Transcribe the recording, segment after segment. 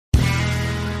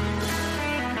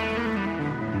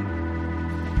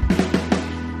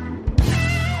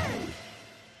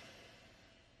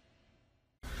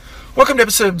Welcome to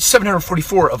episode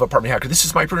 744 of Apartment Hacker. This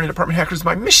is Mike Bruner, Apartment Hacker. It's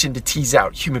my mission to tease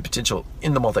out human potential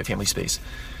in the multifamily space.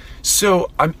 So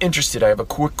I'm interested. I have a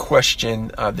quick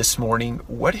question this morning.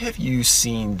 What have you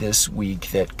seen this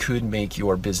week that could make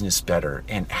your business better?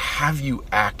 And have you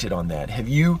acted on that? Have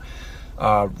you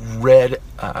read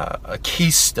a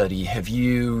case study? Have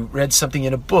you read something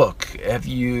in a book? Have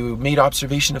you made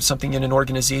observation of something in an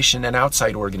organization, an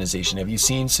outside organization? Have you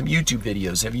seen some YouTube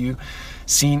videos? Have you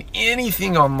seen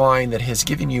anything online that has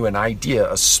given you an idea,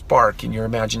 a spark in your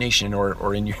imagination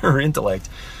or in your intellect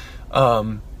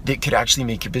that could actually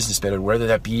make your business better, whether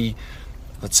that be,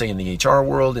 let's say, in the HR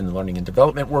world, in the learning and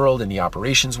development world, in the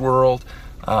operations world?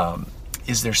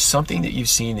 Is there something that you've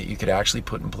seen that you could actually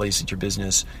put in place at your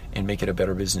business and make it a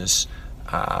better business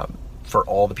for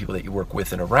all the people that you work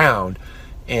with and around?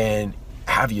 And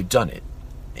have you done it?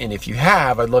 And if you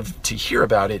have, I'd love to hear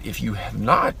about it. If you have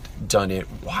not done it,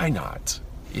 why not?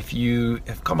 If you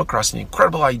have come across an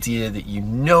incredible idea that you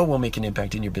know will make an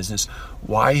impact in your business,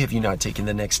 why have you not taken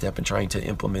the next step in trying to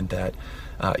implement that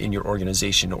in your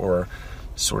organization, or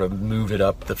sort of move it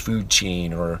up the food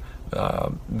chain, or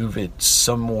move it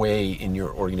some way in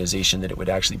your organization that it would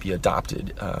actually be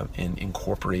adopted and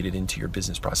incorporated into your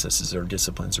business processes or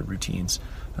disciplines or routines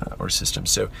or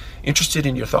systems? So interested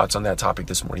in your thoughts on that topic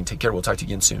this morning. Take care. We'll talk to you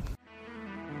again soon.